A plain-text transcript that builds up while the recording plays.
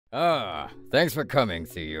Thanks for coming,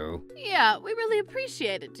 Theo. Yeah, we really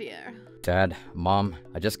appreciate it, dear. Dad, Mom,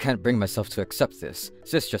 I just can't bring myself to accept this.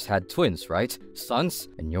 Sis just had twins, right? Sons?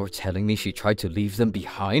 And you're telling me she tried to leave them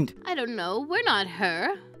behind? I don't know, we're not her.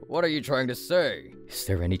 What are you trying to say? Is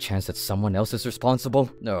there any chance that someone else is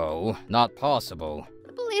responsible? No, not possible.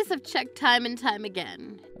 The police have checked time and time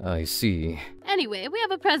again. I see. Anyway, we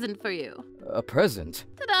have a present for you. A present?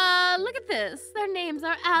 Ta-da! Look at this. Their names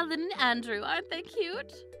are Alan and Andrew. Aren't they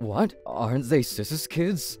cute? What? Aren't they Sis's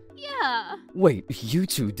kids? Yeah. Wait, you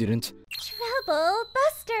two didn't... Trouble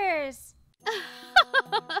Busters!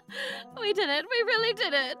 We did it. We really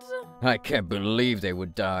did it. I can't believe they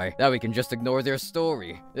would die. Now we can just ignore their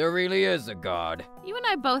story. There really is a god. You and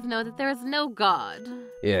I both know that there is no god.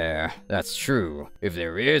 Yeah, that's true. If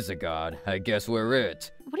there is a god, I guess we're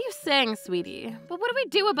it. What are you saying, sweetie? But what do we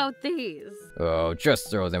do about these? Oh,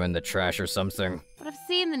 just throw them in the trash or something. But I've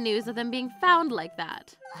seen the news of them being found like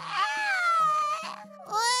that.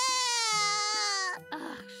 Ugh,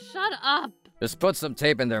 shut up. Just put some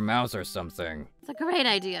tape in their mouths or something. It's a great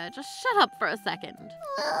idea. Just shut up for a second.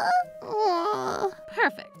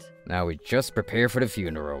 Perfect. Now we just prepare for the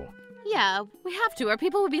funeral. Yeah, we have to, or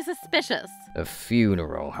people will be suspicious. A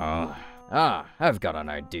funeral, huh? I've got an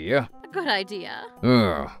idea. A good idea.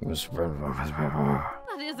 Ugh.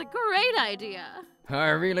 That is a great idea. I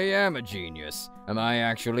really am a genius. Am I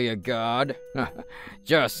actually a god?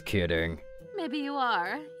 Just kidding. Maybe you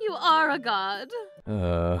are. You are a god.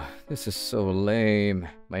 This is so lame.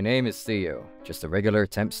 My name is Theo, just a regular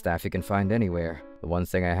temp staff you can find anywhere. The one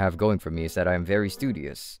thing I have going for me is that I am very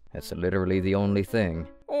studious. That's literally the only thing.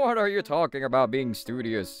 What are you talking about being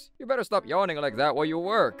studious? You better stop yawning like that while you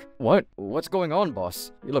work. What? What's going on,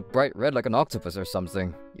 boss? You look bright red like an octopus or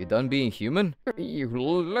something. You done being human? You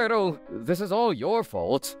little... This is all your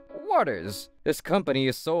fault. What is? This company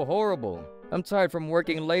is so horrible. I'm tired from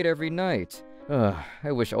working late every night.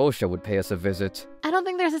 I wish OSHA would pay us a visit. I don't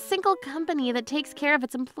think there's a single company that takes care of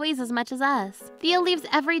its employees as much as us. Theo leaves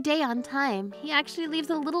every day on time. He actually leaves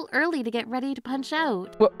a little early to get ready to punch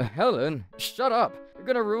out. What? Helen, shut up. You're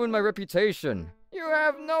gonna ruin my reputation. You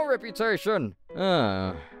have no reputation.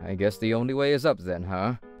 I guess the only way is up then,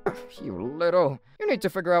 huh? You little... You need to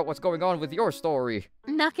figure out what's going on with your story.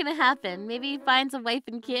 Not gonna happen. Maybe he finds a wife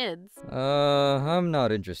and kids. I'm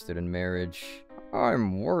not interested in marriage.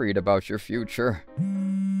 I'm worried about your future.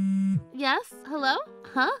 Yes? Hello?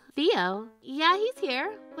 Huh? Theo? Yeah, he's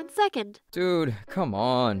here. 1 second. Dude, come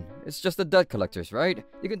on. It's just the debt collectors, right?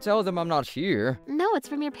 You can tell them I'm not here. No, it's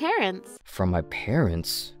from your parents. From my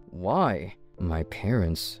parents? Why? My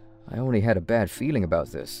parents? I only had a bad feeling about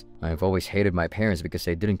this. I've always hated my parents because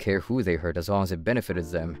they didn't care who they hurt as long as it benefited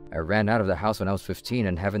them. I ran out of the house when I was 15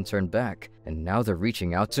 and haven't turned back. And now they're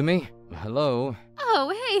reaching out to me? Hello?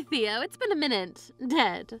 Oh, hey, Theo. It's been a minute.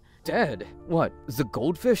 Dead. Dead? What, the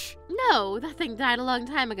goldfish? No, that thing died a long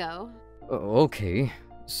time ago. Okay.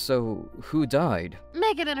 So, who died?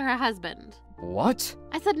 Megan and her husband. What?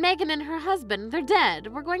 I said Megan and her husband. They're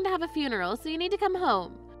dead. We're going to have a funeral, so you need to come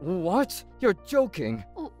home. What? You're joking.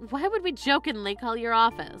 Why would we jokingly call your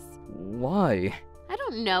office? Why? I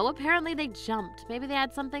don't know. Apparently they jumped. Maybe they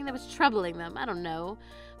had something that was troubling them. I don't know.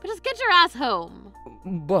 But just get your ass home.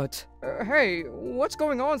 But, hey, what's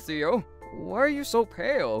going on, Theo? Why are you so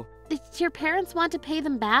pale? Did your parents want to pay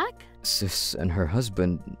them back? Sis and her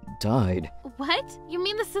husband died. What? You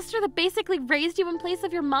mean the sister that basically raised you in place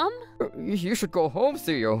of your mom? You should go home,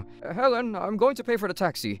 Theo. Helen, I'm going to pay for the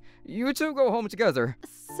taxi. You two go home together.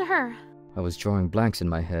 Sir. I was drawing blanks in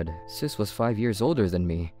my head. Sis was 5 years older than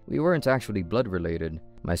me. We weren't actually blood related.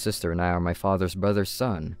 My sister and I are my father's brother's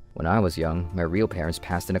son. When I was young, my real parents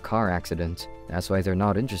passed in a car accident. That's why they're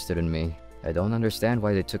not interested in me. I don't understand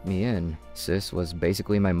why they took me in. Sis was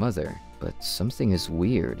basically my mother. But something is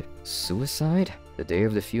weird. Suicide? The day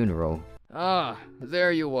of the funeral. Ah,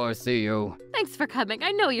 there you are, Theo. Thanks for coming.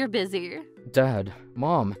 I know you're busy. Dad,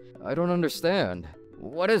 Mom, I don't understand.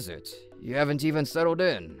 What is it? You haven't even settled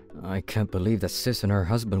in. I can't believe that Sis and her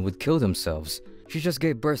husband would kill themselves. She just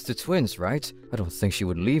gave birth to twins, right? I don't think she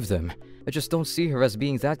would leave them. I just don't see her as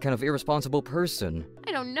being that kind of irresponsible person.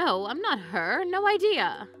 I don't know. I'm not her. No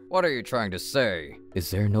idea. What are you trying to say?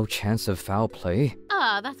 Is there no chance of foul play?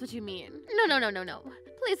 Ah, that's what you mean. No.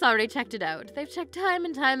 Police already checked it out. They've checked time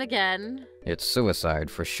and time again. It's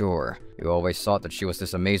suicide, for sure. You always thought that she was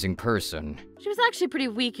this amazing person. She was actually pretty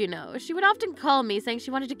weak, you know. She would often call me saying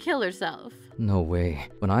she wanted to kill herself. No way.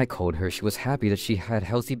 When I called her, she was happy that she had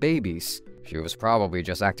healthy babies. She was probably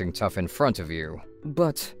just acting tough in front of you.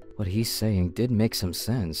 But what he's saying did make some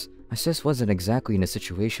sense. My sis wasn't exactly in a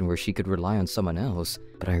situation where she could rely on someone else,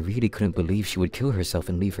 but I really couldn't believe she would kill herself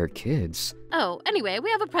and leave her kids. Oh, anyway, we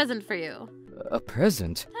have a present for you. A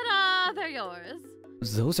present? Ta-da! They're yours.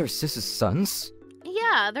 Those are Sis's sons?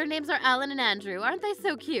 Yeah, their names are Alan and Andrew. Aren't they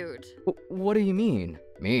so cute? What do you mean?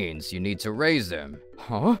 Means you need to raise them.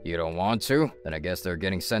 Huh? You don't want to? Then I guess they're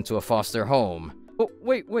getting sent to a foster home. Oh,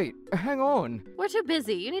 wait, hang on. We're too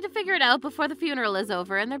busy. You need to figure it out before the funeral is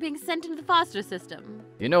over and they're being sent into the foster system.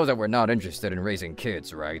 You know that we're not interested in raising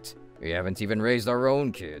kids, right? We haven't even raised our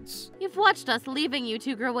own kids. You've watched us leaving you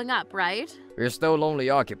two growing up, right? We're still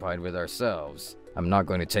only occupied with ourselves. I'm not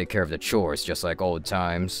going to take care of the chores just like old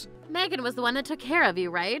times. Megan was the one that took care of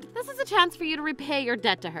you, right? This is a chance for you to repay your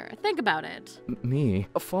debt to her. Think about it. Me?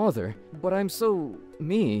 A father? But I'm so...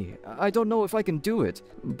 me. I don't know if I can do it.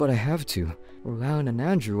 But I have to. Or Alan and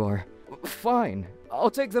Andrew are... Fine.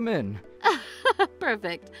 I'll take them in.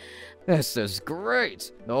 Perfect. This is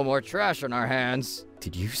great. No more trash on our hands.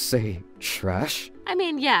 Did you say trash? I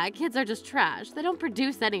mean, yeah, kids are just trash. They don't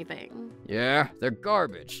produce anything. Yeah, they're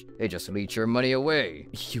garbage. They just leech your money away.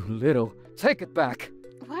 You little... Take it back.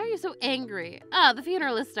 Why are you so angry? The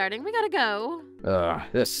funeral is starting. We gotta go.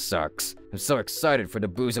 This sucks. I'm so excited for the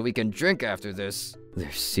booze that we can drink after this.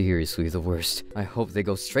 They're seriously the worst. I hope they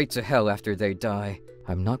go straight to hell after they die.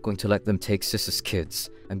 I'm not going to let them take Sis's kids.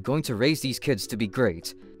 I'm going to raise these kids to be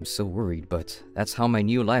great. I'm so worried, but that's how my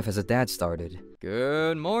new life as a dad started.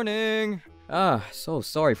 Good morning. So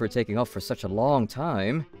sorry for taking off for such a long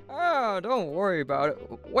time. Don't worry about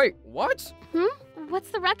it. Wait, what? What's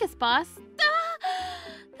the ruckus, boss?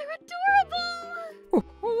 They're adorable!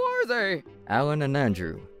 Who are they? Alan and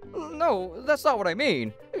Andrew. No, that's not what I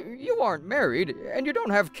mean. You aren't married, and you don't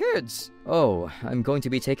have kids. Oh, I'm going to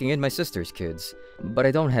be taking in my sister's kids. But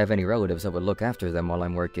I don't have any relatives that would look after them while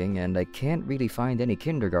I'm working, and I can't really find any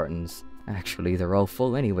kindergartens. Actually, they're all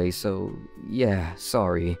full anyway, so... yeah,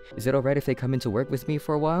 sorry. Is it alright if they come into work with me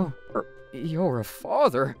for a while? You're a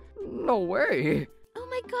father? No way. Oh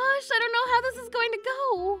my gosh, I don't know how this is going to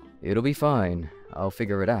go. It'll be fine. I'll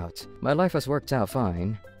figure it out. My life has worked out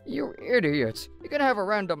fine. You idiot. You can have a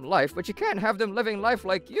random life, but you can't have them living life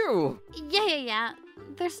like you. Yeah.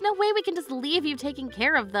 There's no way we can just leave you taking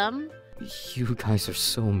care of them. You guys are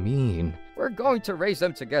so mean. We're going to raise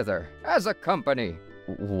them together, as a company.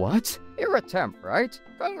 What? You're a temp, right?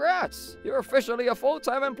 Congrats! You're officially a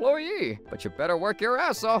full-time employee, but you better work your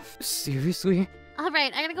ass off. Seriously?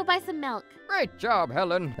 Alright, I gotta go buy some milk. Great job,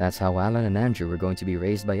 Helen. That's how Alan and Andrew were going to be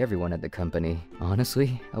raised by everyone at the company.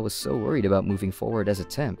 Honestly, I was so worried about moving forward as a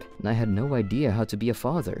temp, and I had no idea how to be a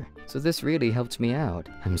father. So this really helped me out.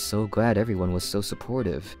 I'm so glad everyone was so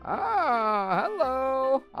supportive.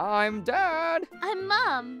 Hello. I'm Dad. I'm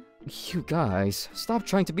Mom. You guys, stop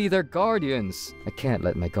trying to be their guardians. I can't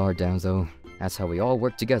let my guard down, though. That's how we all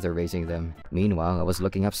worked together raising them. Meanwhile, I was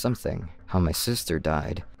looking up something. How my sister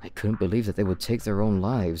died. I couldn't believe that they would take their own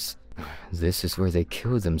lives. This is where they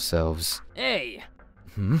kill themselves. Hey!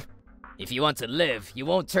 If you want to live, you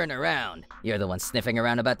won't turn around. You're the one sniffing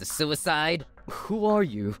around about the suicide? Who are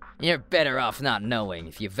you? You're better off not knowing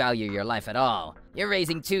if you value your life at all. You're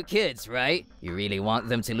raising 2 kids, right? You really want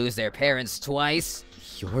them to lose their parents twice?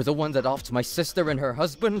 You're the one that offed my sister and her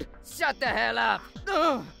husband? Shut the hell up!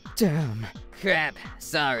 Ugh, damn. Crap,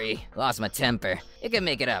 sorry. Lost my temper. You can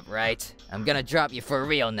make it up, right? I'm gonna drop you for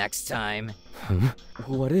real next time.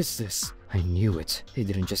 What is this? I knew it. They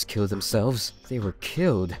didn't just kill themselves. They were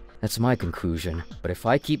killed. That's my conclusion. But if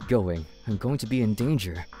I keep going, I'm going to be in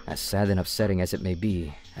danger. As sad and upsetting as it may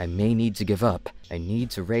be, I may need to give up. I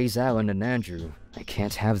need to raise Alan and Andrew. I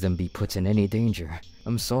can't have them be put in any danger.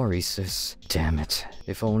 I'm sorry, sis. Damn it.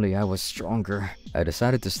 If only I was stronger. I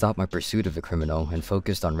decided to stop my pursuit of the criminal and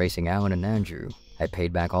focused on raising Alan and Andrew. I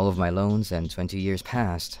paid back all of my loans, and 20 years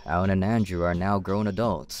passed. Alan and Andrew are now grown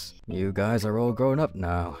adults. You guys are all grown up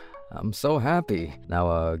now. I'm so happy.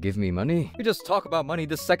 Now, give me money? You just talk about money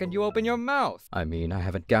the second you open your mouth. I mean, I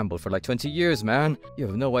haven't gambled for like 20 years, man. You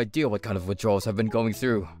have no idea what kind of withdrawals I've been going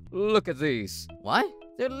through. Look at these. What?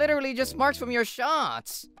 They're literally just marks from your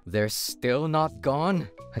shots. They're still not gone?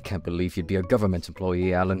 I can't believe you'd be a government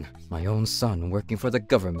employee, Alan. My own son working for the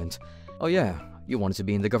government. Oh yeah, you wanted to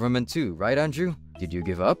be in the government too, right, Andrew? Did you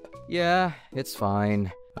give up? Yeah, it's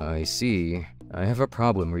fine. I see. I have a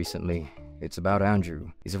problem recently. It's about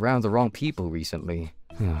Andrew. He's around the wrong people recently.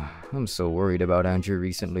 I'm so worried about Andrew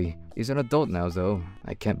recently. He's an adult now, though.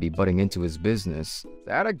 I can't be butting into his business.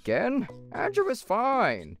 That again? Andrew is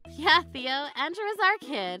fine. Yeah, Theo, Andrew is our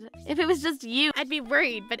kid. If it was just you, I'd be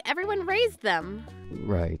worried, but everyone raised them.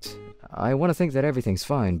 Right. I want to think that everything's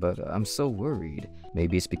fine, but I'm so worried.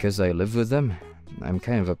 Maybe it's because I live with them? I'm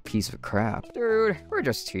kind of a piece of crap. Dude, we're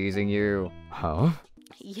just teasing you. Huh?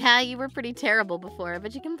 Yeah, you were pretty terrible before,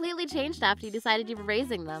 but you completely changed after you decided you were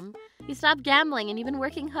raising them. You stopped gambling and you've been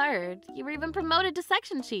working hard. You were even promoted to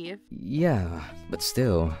section chief. Yeah, but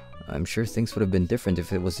still, I'm sure things would have been different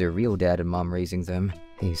if it was their real dad and mom raising them.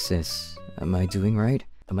 Hey sis, am I doing right?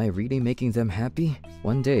 Am I really making them happy?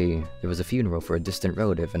 One day, there was a funeral for a distant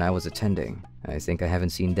relative and I was attending. I think I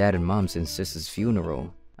haven't seen dad and mom since sis's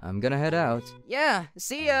funeral. I'm gonna head out. Yeah,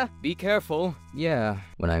 see ya. Be careful. Yeah.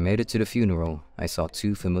 When I made it to the funeral, I saw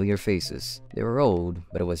two familiar faces. They were old,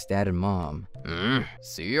 but it was dad and mom.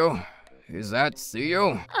 Theo? Is that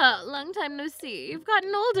Theo? Long time no see. You've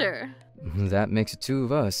gotten older. That makes it two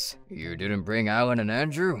of us. You didn't bring Alan and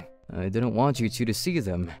Andrew? I didn't want you two to see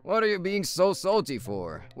them. What are you being so salty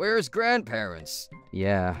for? Where's grandparents?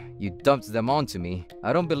 Yeah, you dumped them onto me.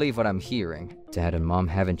 I don't believe what I'm hearing. Dad and mom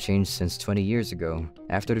haven't changed since 20 years ago.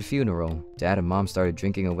 After the funeral, dad and mom started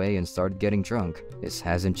drinking away and started getting drunk. This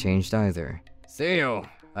hasn't changed either. Theo,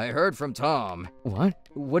 I heard from Tom. What?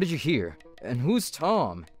 What did you hear? And who's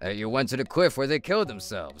Tom? You went to the cliff where they killed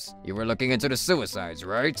themselves. You were looking into the suicides,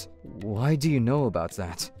 right? Why do you know about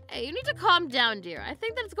that? Hey, you need to calm down, dear. I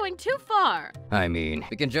think that it's going too far. I mean,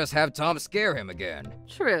 we can just have Tom scare him again.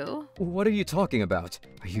 True. What are you talking about?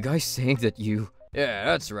 Are you guys saying that you... Yeah,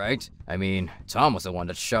 that's right. I mean, Tom was the one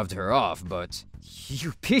that shoved her off, but...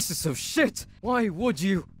 You pieces of shit! Why would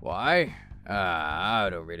you? Why? I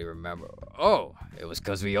don't really remember. Oh, it was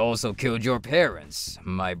because we also killed your parents,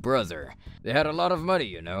 my brother. They had a lot of money,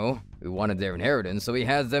 you know. We wanted their inheritance, so we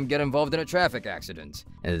had them get involved in a traffic accident.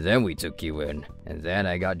 And then we took you in. And then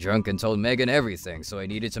I got drunk and told Megan everything, so I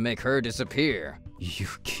needed to make her disappear. You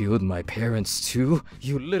killed my parents too?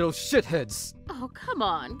 You little shitheads! Oh, come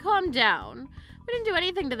on. Calm down. We didn't do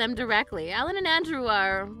anything to them directly. Alan and Andrew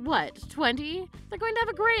are, what, 20? They're going to have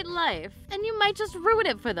a great life. And you might just ruin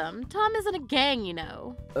it for them. Tom isn't a gang, you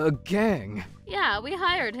know. A gang? Yeah, we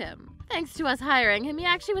hired him. Thanks to us hiring him, he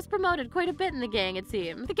actually was promoted quite a bit in the gang, it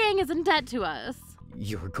seems. The gang is in debt to us.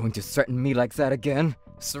 You're going to threaten me like that again?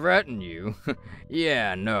 Threaten you?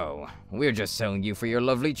 Yeah, no. We're just selling you for your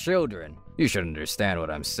lovely children. You should understand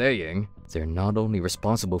what I'm saying. They're not only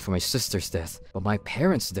responsible for my sister's death, but my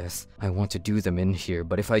parents' death. I want to do them in here,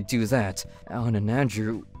 but if I do that, Alan and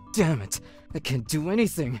Andrew... Damn it! I can't do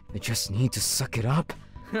anything. I just need to suck it up.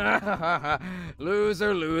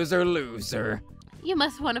 Loser, loser, loser. You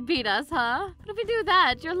must want to beat us, huh? But if you do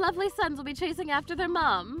that, your lovely sons will be chasing after their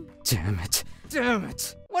mom. Damn it. Damn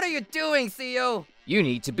it. What are you doing, Theo? You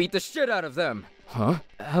need to beat the shit out of them. Huh?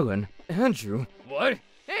 Alan? Andrew? What?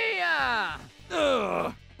 Hey-ya!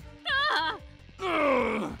 Ugh! Ah!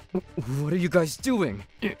 Ugh! What are you guys doing?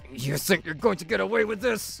 You think you're going to get away with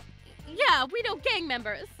this? Yeah, we know gang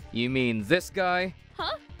members. You mean this guy?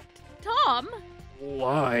 Huh? Tom?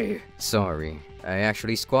 Why? Sorry. I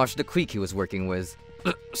actually squashed the clique he was working with.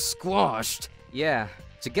 Squashed? Yeah,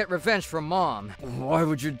 to get revenge from Mom. Why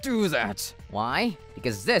would you do that? Why?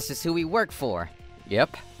 Because this is who we work for.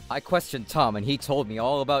 Yep. I questioned Tom and he told me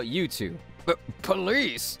all about you two.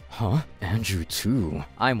 Police? Huh? Andrew too?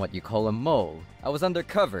 I'm what you call a mole. I was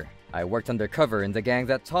undercover. I worked undercover in the gang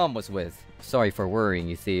that Tom was with. Sorry for worrying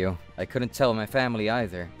you, Theo. I couldn't tell my family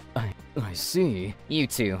either. I see. You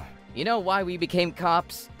two. You know why we became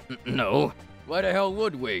cops? No. Why the hell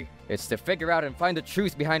would we? It's to figure out and find the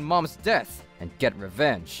truth behind Mom's death and get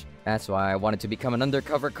revenge. That's why I wanted to become an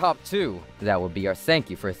undercover cop too. That would be our thank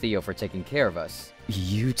you for Theo for taking care of us.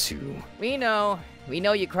 You two. We know. We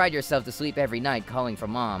know you cried yourself to sleep every night calling for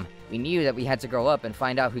Mom. We knew that we had to grow up and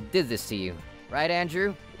find out who did this to you. Right,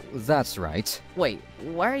 Andrew? That's right. Wait,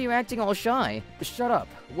 why are you acting all shy? Shut up.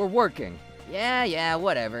 We're working. Yeah,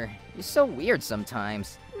 whatever. You're so weird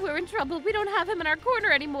sometimes. We're in trouble. We don't have him in our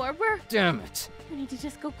corner anymore. Damn it. We need to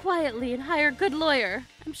just go quietly and hire a good lawyer.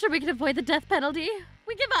 I'm sure we can avoid the death penalty.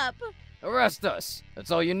 We give up. Arrest us.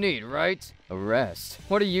 That's all you need, right? Arrest?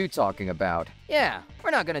 What are you talking about? Yeah,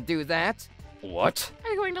 we're not gonna do that. What?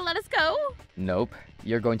 Are you going to let us go? Nope.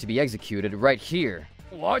 You're going to be executed right here.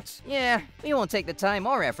 What? Yeah, we won't take the time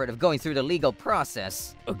or effort of going through the legal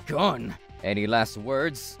process. A gun? Any last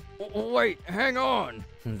words? Wait, hang on.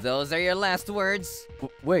 Those are your last words?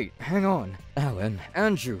 Wait, hang on. Alan,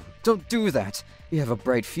 Andrew, don't do that. You have a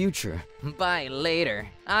bright future. Bye later.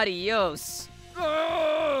 Adios.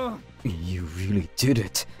 You really did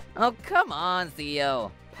it. Oh, come on,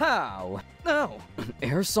 Theo. Pow! No! An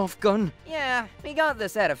airsoft gun? Yeah, we got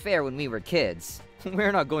this at a fair when we were kids.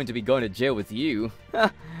 We're not going to be going to jail with you.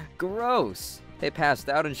 Gross. They passed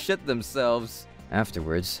out and shit themselves.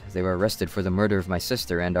 Afterwards, they were arrested for the murder of my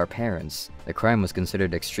sister and our parents. The crime was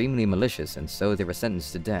considered extremely malicious, and so they were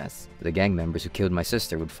sentenced to death. The gang members who killed my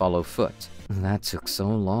sister would follow foot. That took so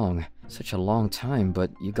long. Such a long time,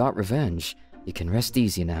 but you got revenge. You can rest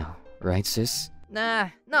easy now, right, sis? Nah,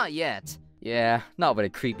 not yet. Yeah, not with a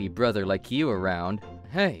creepy brother like you around.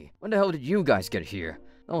 Hey, when the hell did you guys get here?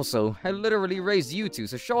 Also, I literally raised you two,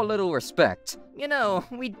 so show a little respect. You know,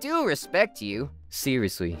 we do respect you.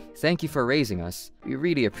 Seriously, thank you for raising us. We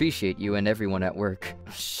really appreciate you and everyone at work.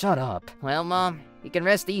 Shut up. Well, Mom, you can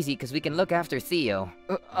rest easy because we can look after Theo.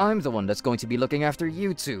 I'm the one that's going to be looking after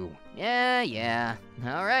you two. Yeah.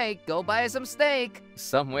 Alright, go buy us some steak.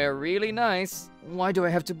 Somewhere really nice. Why do I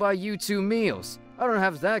have to buy you two meals? I don't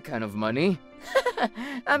have that kind of money.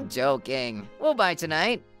 I'm joking. We'll buy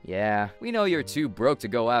tonight. Yeah, we know you're too broke to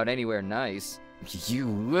go out anywhere nice. You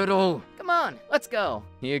little... Come on, let's go.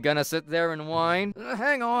 You gonna sit there and whine?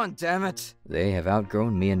 Hang on, damn it. They have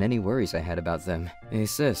outgrown me and any worries I had about them. Hey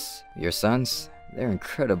sis, your sons? They're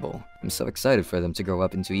incredible. I'm so excited for them to grow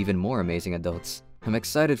up into even more amazing adults. I'm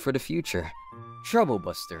excited for the future.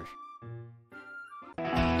 Troublebuster.